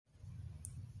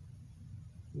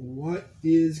What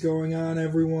is going on,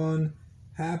 everyone?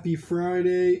 Happy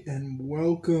Friday and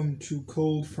welcome to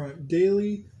Cold Front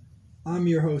Daily. I'm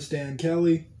your host, Dan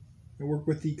Kelly. I work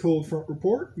with the Cold Front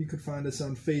Report. You can find us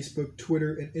on Facebook,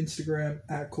 Twitter, and Instagram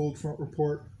at Cold Front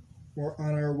Report or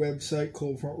on our website,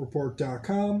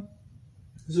 coldfrontreport.com.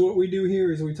 So what we do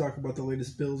here is we talk about the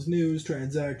latest Bills news,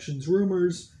 transactions,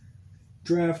 rumors,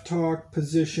 draft talk,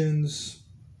 positions,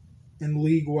 and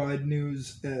league-wide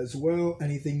news as well.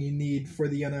 Anything you need for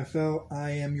the NFL,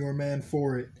 I am your man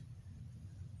for it.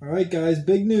 All right, guys,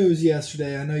 big news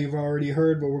yesterday. I know you've already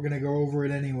heard, but we're going to go over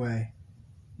it anyway.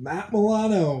 Matt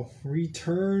Milano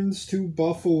returns to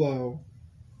Buffalo.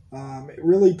 It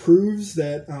really proves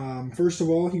that, first of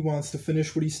all, he wants to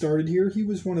finish what he started here. He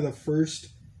was one of the first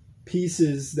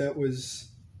pieces that was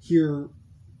here,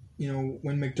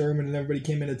 when McDermott and everybody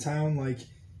came into town.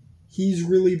 He's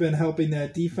really been helping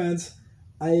that defense.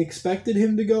 I expected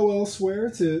him to go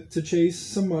elsewhere to chase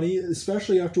some money,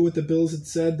 especially after what the Bills had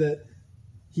said that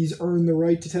he's earned the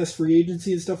right to test free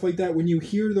agency and stuff like that. When you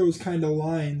hear those kind of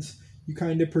lines, you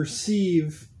kind of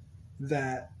perceive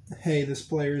that, hey, this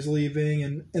player's leaving.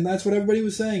 And that's what everybody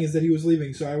was saying, is that he was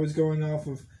leaving. So I was going off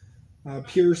of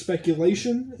pure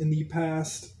speculation in the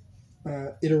past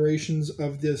iterations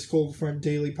of this Cold Front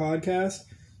Daily podcast.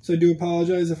 So I do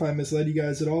apologize if I misled you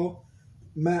guys at all.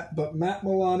 But Matt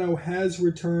Milano has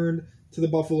returned to the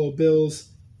Buffalo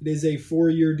Bills. It is a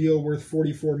 4-year deal worth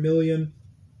 $44 million.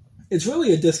 It's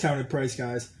really a discounted price,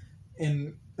 guys.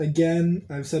 And again,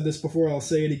 I've said this before, I'll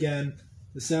say it again.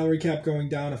 The salary cap going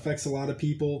down affects a lot of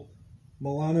people.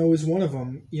 Milano is one of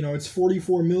them. It's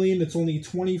 $44 million. It's only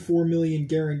 $24 million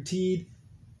guaranteed.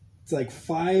 It's like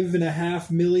 $5.5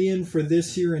 million for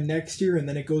this year and next year, and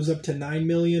then it goes up to $9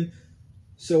 million.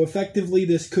 So effectively,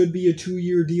 this could be a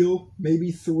 2-year deal,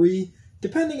 maybe 3,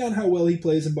 depending on how well he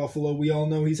plays in Buffalo. We all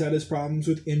know he's had his problems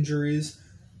with injuries.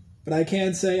 But I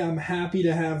can say I'm happy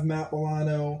to have Matt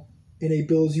Milano in a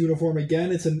Bills uniform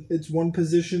again. It's one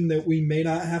position that we may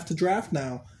not have to draft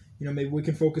now. Maybe we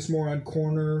can focus more on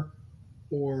corner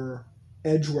or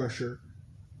edge rusher.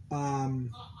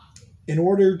 In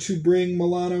order to bring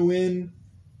Milano in,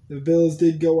 the Bills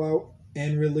did go out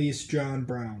and release John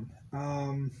Brown.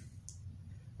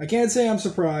 I can't say I'm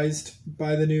surprised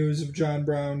by the news of John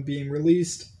Brown being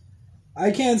released.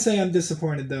 I can't say I'm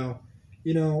disappointed, though.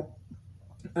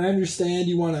 I understand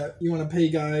you want to pay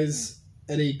guys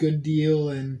at a good deal,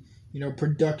 and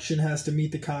production has to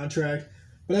meet the contract.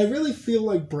 But I really feel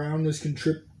like Brown was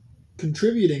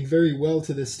contributing very well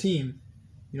to this team.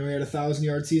 He had a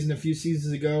 1,000-yard season a few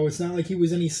seasons ago. It's not like he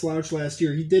was any slouch last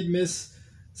year. He did miss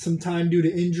some time due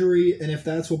to injury, and if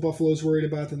that's what Buffalo's worried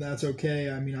about, then that's okay.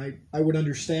 I would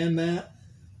understand that,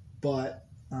 but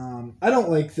I don't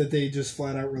like that they just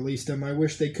flat out released him. I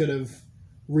wish they could have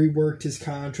reworked his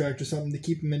contract or something to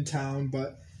keep him in town,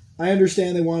 but I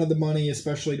understand they wanted the money,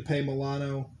 especially to pay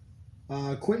Milano.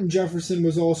 Quentin Jefferson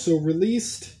was also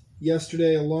released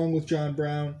yesterday along with John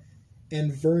Brown,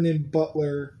 and Vernon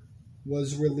Butler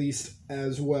was released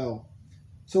as well.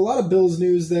 So a lot of Bills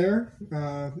news there,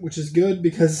 which is good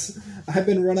because I've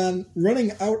been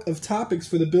running out of topics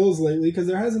for the Bills lately because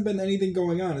there hasn't been anything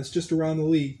going on. It's just around the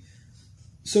league.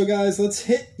 So guys, let's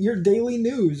hit your daily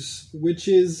news, which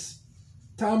is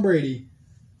Tom Brady.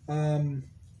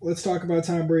 Let's talk about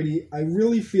Tom Brady. I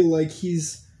really feel like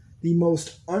he's the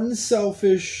most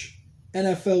unselfish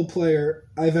NFL player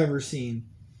I've ever seen.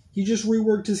 He just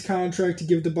reworked his contract to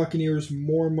give the Buccaneers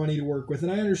more money to work with,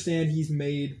 and I understand he's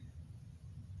made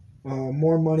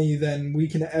more money than we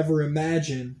can ever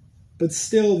imagine. But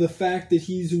still, the fact that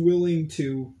he's willing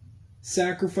to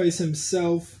sacrifice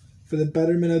himself for the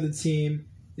betterment of the team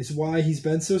is why he's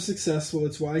been so successful.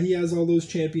 It's why he has all those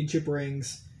championship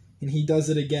rings, and he does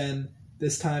it again,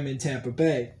 this time in Tampa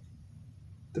Bay.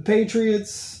 The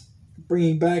Patriots,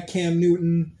 bringing back Cam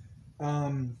Newton.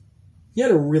 He had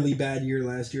a really bad year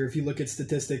last year. If you look at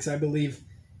statistics, I believe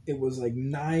it was like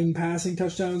 9 passing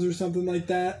touchdowns or something like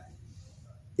that.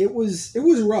 It was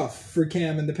rough for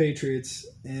Cam and the Patriots,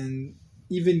 and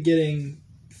even getting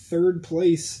 3rd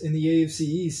place in the AFC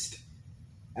East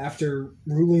after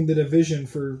ruling the division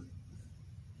for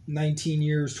 19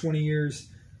 years, 20 years.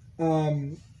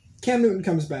 Cam Newton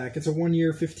comes back. It's a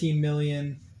 1-year, $15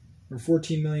 million or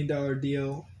 $14 million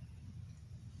deal.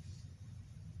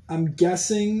 I'm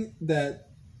guessing that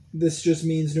this just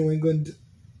means New England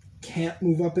can't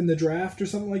move up in the draft or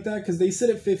something like that, because they sit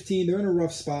at 15. They're in a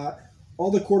rough spot. All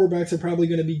the quarterbacks are probably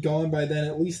going to be gone by then.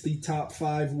 At least the top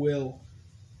 5 will.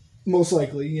 Most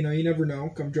likely. You never know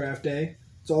come draft day.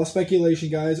 It's all speculation,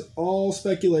 guys. All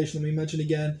speculation. Let me mention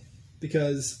again,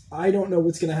 because I don't know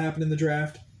what's going to happen in the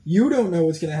draft. You don't know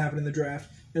what's going to happen in the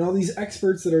draft. And all these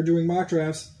experts that are doing mock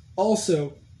drafts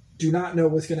also do not know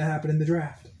what's going to happen in the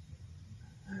draft.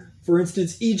 For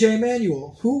instance, E.J.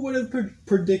 Manuel. Who would have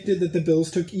predicted that the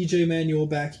Bills took E.J. Manuel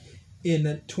back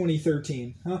in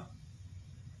 2013? Huh?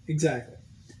 Exactly.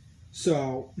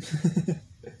 So,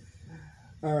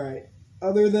 all right.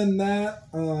 Other than that,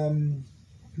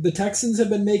 the Texans have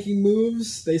been making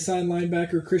moves. They signed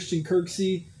linebacker Christian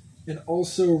Kirksey and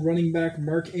also running back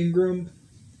Mark Ingram.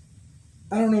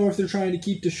 I don't know if they're trying to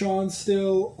keep Deshaun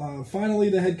still. Finally,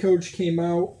 the head coach came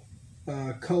out,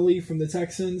 Culley from the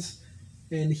Texans,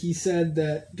 and he said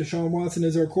that Deshaun Watson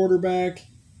is our quarterback.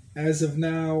 As of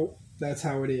now, that's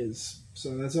how it is.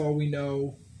 So that's all we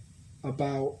know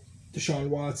about Deshaun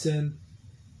Watson.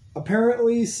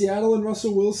 Apparently, Seattle and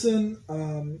Russell Wilson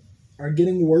are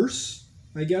getting worse,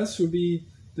 I guess would be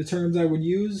the terms I would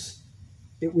use.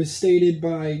 It was stated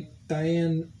by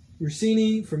Diane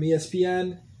Rossini from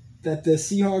ESPN that the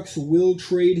Seahawks will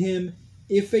trade him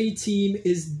if a team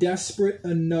is desperate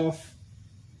enough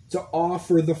to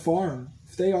offer the farm.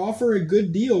 If they offer a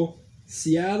good deal,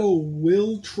 Seattle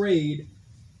will trade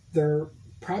their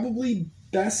probably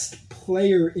best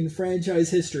player in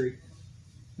franchise history.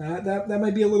 That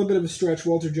might be a little bit of a stretch.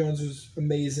 Walter Jones was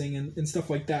amazing and stuff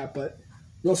like that, but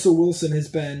Russell Wilson has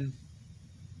been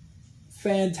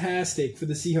fantastic for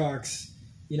the Seahawks.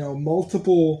 You know,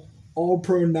 multiple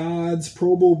All-Pro nods,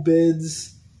 Pro Bowl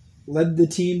bids, led the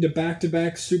team to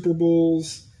back-to-back Super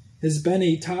Bowls, has been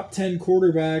a top 10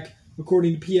 quarterback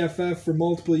according to PFF for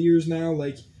multiple years now.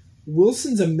 Like,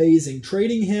 Wilson's amazing.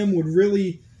 Trading him would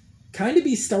really kind of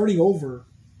be starting over,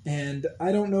 and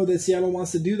I don't know that Seattle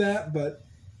wants to do that, but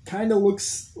kind of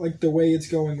looks like the way it's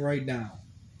going right now.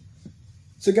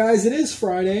 So, guys, it is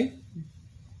Friday.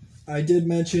 I did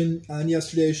mention on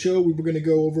yesterday's show we were going to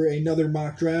go over another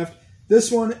mock draft.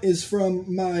 This one is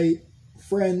from my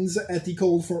friends at the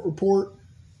Cold Front Report.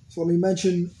 So let me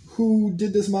mention who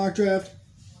did this mock draft.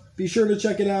 Be sure to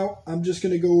check it out. I'm just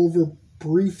going to go over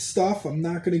brief stuff. I'm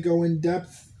not going to go in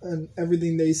depth on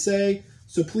everything they say.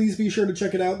 So please be sure to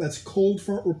check it out. That's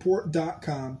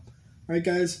coldfrontreport.com. All right,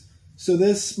 guys. So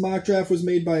this mock draft was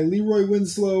made by Leroy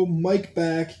Winslow, Mike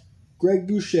Back, Greg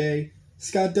Boucher,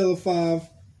 Scott Delafave,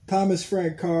 Thomas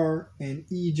Frank Carr, and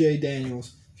E.J.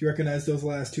 Daniels. If you recognize those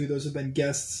last two, those have been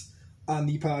guests on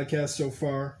the podcast so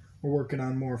far. We're working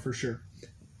on more for sure.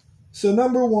 So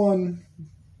number one,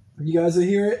 you guys will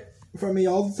hear it from me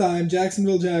all the time,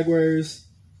 Jacksonville Jaguars.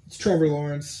 It's Trevor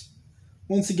Lawrence.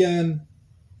 Once again,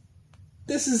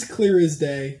 this is clear as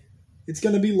day. It's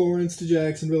going to be Lawrence to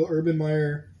Jacksonville. Urban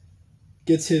Meyer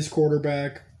gets his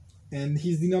quarterback, and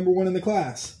he's the number one in the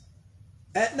class.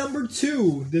 At number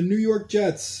two, the New York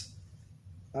Jets.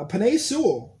 Penei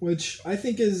Sewell, which I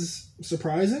think is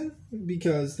surprising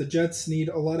because the Jets need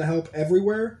a lot of help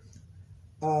everywhere.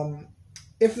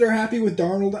 If they're happy with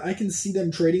Darnold, I can see them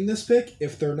trading this pick.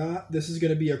 If they're not, this is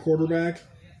going to be a quarterback,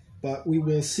 but we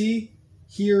will see.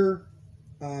 Here,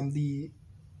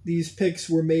 these picks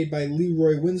were made by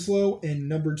Leroy Winslow, and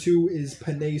number two is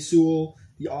Penei Sewell,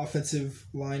 the offensive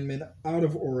lineman out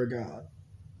of Oregon.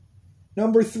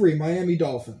 Number three, Miami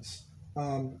Dolphins.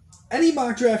 Any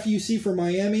mock draft you see for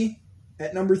Miami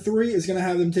at number three is going to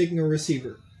have them taking a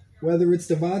receiver. Whether it's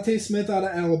Devontae Smith out of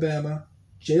Alabama,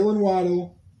 Jalen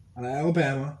Waddle out of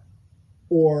Alabama,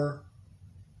 or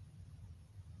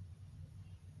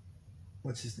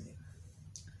what's his name?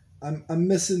 I'm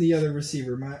missing the other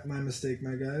receiver. My mistake,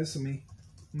 my guys. Let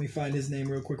me find his name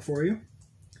real quick for you.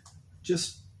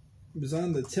 Just was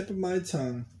on the tip of my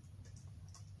tongue.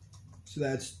 So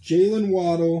that's Jalen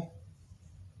Waddle,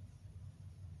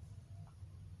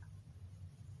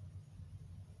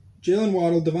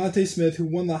 Devontae Smith, who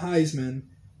won the Heisman,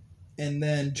 and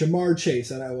then Jamar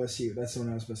Chase at LSU. That's the one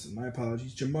I was missing. My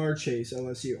apologies. Jamar Chase,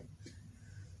 LSU.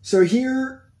 So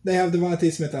here they have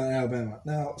Devontae Smith out of Alabama.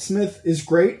 Now, Smith is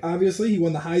great, obviously. He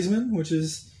won the Heisman, which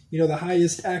is, the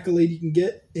highest accolade you can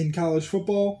get in college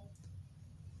football.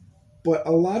 But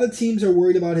a lot of teams are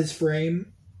worried about his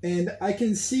frame, and I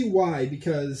can see why,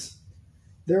 because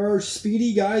there are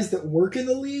speedy guys that work in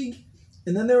the league,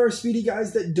 and then there are speedy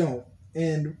guys that don't.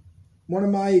 And one of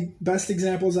my best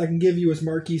examples I can give you is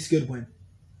Marquise Goodwin.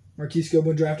 Marquise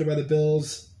Goodwin, drafted by the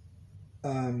Bills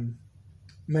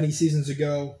many seasons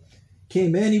ago,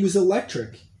 came in, he was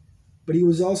electric, but he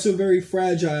was also very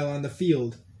fragile on the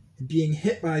field. And being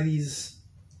hit by these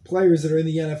players that are in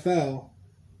the NFL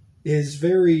is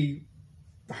very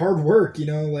hard work, you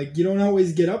don't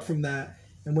always get up from that.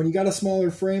 And when you got a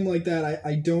smaller frame like that,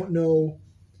 I don't know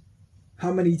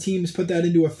how many teams put that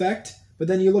into effect. But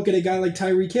then you look at a guy like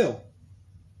Tyreek Hill.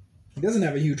 He doesn't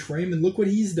have a huge frame, and look what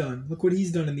he's done. Look what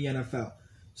he's done in the NFL.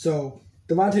 So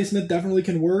DeVonta Smith definitely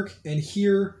can work, and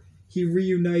here he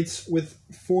reunites with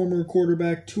former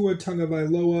quarterback Tua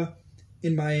Tagovailoa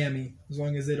in Miami, as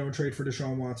long as they don't trade for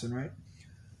Deshaun Watson, right?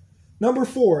 Number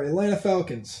 4, Atlanta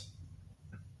Falcons.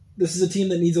 This is a team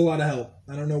that needs a lot of help.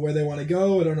 I don't know where they want to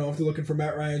go. I don't know if they're looking for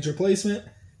Matt Ryan's replacement.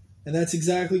 And that's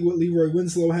exactly what Leroy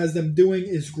Winslow has them doing,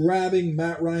 is grabbing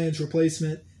Matt Ryan's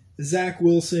replacement, Zach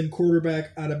Wilson,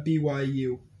 quarterback out of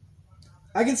BYU.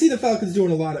 I can see the Falcons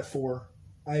doing a lot at 4.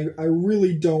 I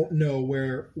really don't know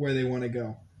where they want to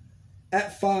go.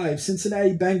 At 5,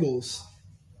 Cincinnati Bengals.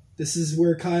 This is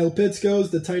where Kyle Pitts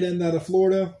goes, the tight end out of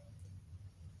Florida.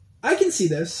 I can see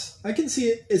this. I can see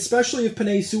it, especially if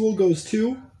Penei Sewell goes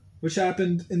 2, which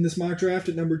happened in this mock draft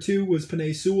at number 2 was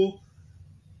Penei Sewell.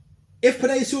 If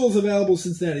Penei Sewell's available,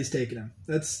 Cincinnati's taking him.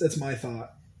 That's my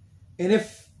thought. And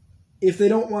if they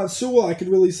don't want Sewell, I could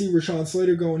really see Rashawn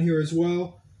Slater going here as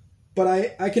well.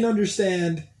 But I can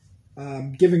understand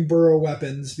giving Burrow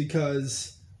weapons,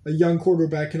 because a young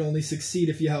quarterback can only succeed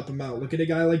if you help him out. Look at a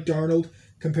guy like Darnold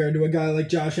compared to a guy like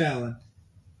Josh Allen.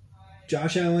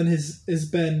 Josh Allen has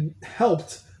been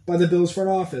helped by the Bills front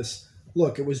office.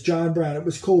 Look, it was John Brown. It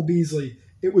was Cole Beasley.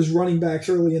 It was running backs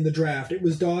early in the draft. It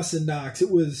was Dawson Knox.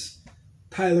 It was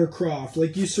Tyler Kroft.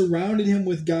 Like, you surrounded him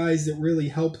with guys that really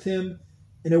helped him,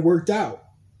 and it worked out.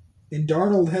 And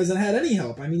Darnold hasn't had any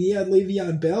help. I mean, he had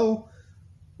Le'Veon Bell,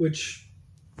 which,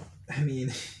 I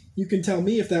mean, you can tell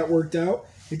me if that worked out.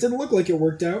 It didn't look like it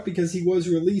worked out, because he was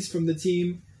released from the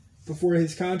team before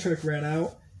his contract ran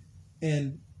out,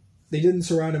 and they didn't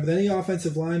surround him with any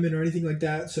offensive linemen or anything like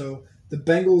that. So the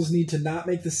Bengals need to not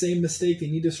make the same mistake. They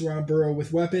need to surround Burrow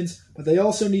with weapons, but they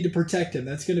also need to protect him.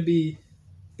 That's going to be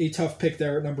a tough pick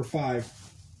there at number 5.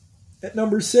 At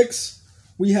number 6,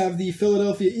 we have the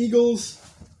Philadelphia Eagles,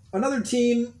 another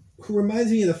team who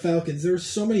reminds me of the Falcons. There's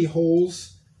so many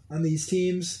holes on these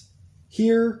teams.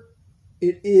 Here,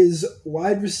 it is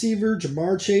wide receiver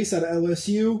Jamar Chase out of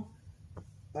LSU.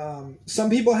 Some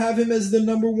people have him as the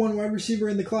number 1 wide receiver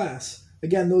in the class.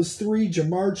 Again, those 3,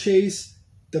 Jamar Chase,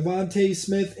 DeVonta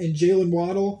Smith, and Jalen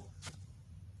Waddle.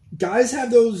 Guys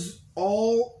have those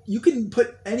all. You can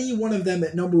put any one of them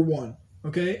at number 1,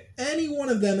 okay? Any one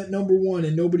of them at number 1,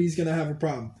 and nobody's going to have a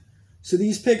problem. So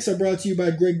these picks are brought to you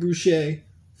by Greg Boucher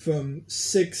from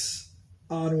 6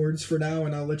 onwards for now,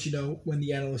 and I'll let you know when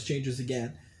the analyst changes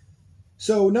again.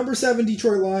 So number 7,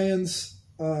 Detroit Lions.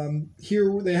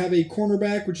 Here they have a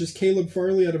cornerback, which is Caleb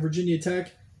Farley out of Virginia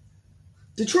Tech.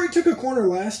 Detroit took a corner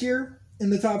last year in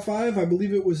the top 5. I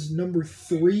believe it was number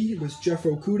 3. It was Jeff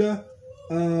Okudah.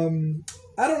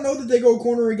 I don't know that they go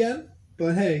corner again,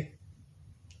 but hey,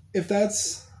 if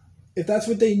that's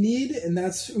what they need and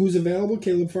that's who's available,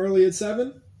 Caleb Farley at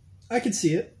 7, I could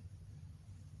see it.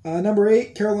 Number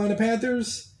 8, Carolina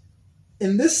Panthers.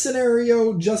 In this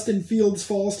scenario, Justin Fields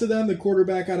falls to them, the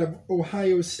quarterback out of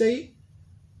Ohio State.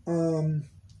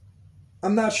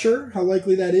 I'm not sure how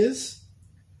likely that is.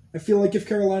 I feel like if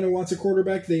Carolina wants a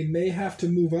quarterback, they may have to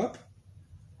move up.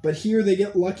 But here they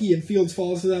get lucky and Fields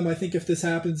falls to them. I think if this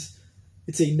happens,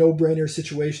 it's a no-brainer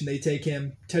situation. They take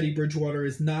him. Teddy Bridgewater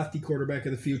is not the quarterback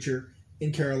of the future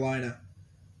in Carolina.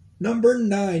 Number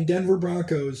 9, Denver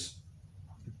Broncos.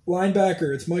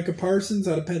 Linebacker, it's Micah Parsons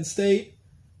out of Penn State.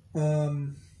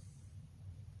 Again,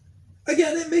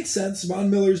 it makes sense. Von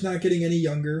Miller's not getting any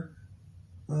younger.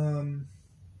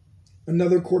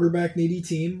 Another quarterback needy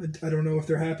team. I don't know if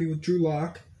they're happy with Drew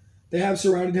Lock. They have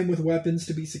surrounded him with weapons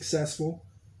to be successful.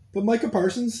 But Micah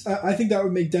Parsons, I think that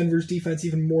would make Denver's defense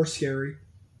even more scary.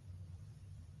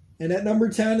 And at number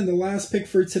 10, and the last pick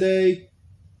for today,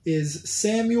 is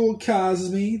Samuel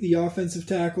Cosmi, the offensive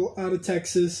tackle out of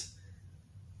Texas.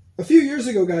 A few years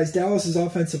ago, guys, Dallas's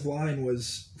offensive line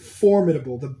was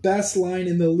formidable. The best line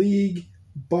in the league,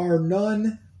 bar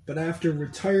none. But after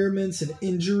retirements and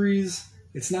injuries,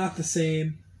 it's not the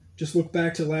same. Just look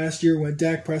back to last year when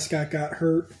Dak Prescott got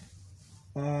hurt.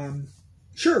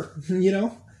 Sure,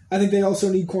 I think they also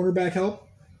need cornerback help.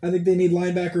 I think they need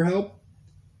linebacker help.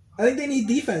 I think they need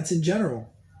defense in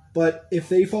general. But if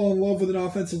they fall in love with an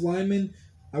offensive lineman,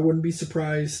 I wouldn't be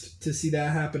surprised to see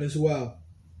that happen as well.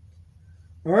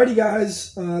 Alrighty,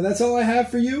 guys. That's all I have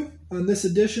for you on this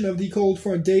edition of the Cold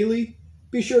Front Daily.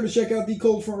 Be sure to check out the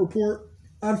Cold Front Report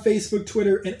on Facebook,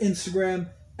 Twitter, and Instagram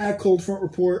at Cold Front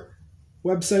Report.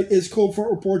 Website is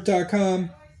coldfrontreport.com.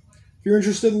 If you're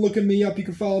interested in looking me up, you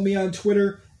can follow me on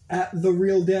Twitter at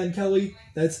 @TheRealDanKelly.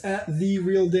 That's at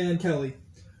 @TheRealDanKelly.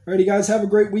 Alrighty, guys, have a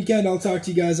great weekend. I'll talk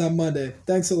to you guys on Monday.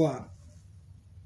 Thanks a lot.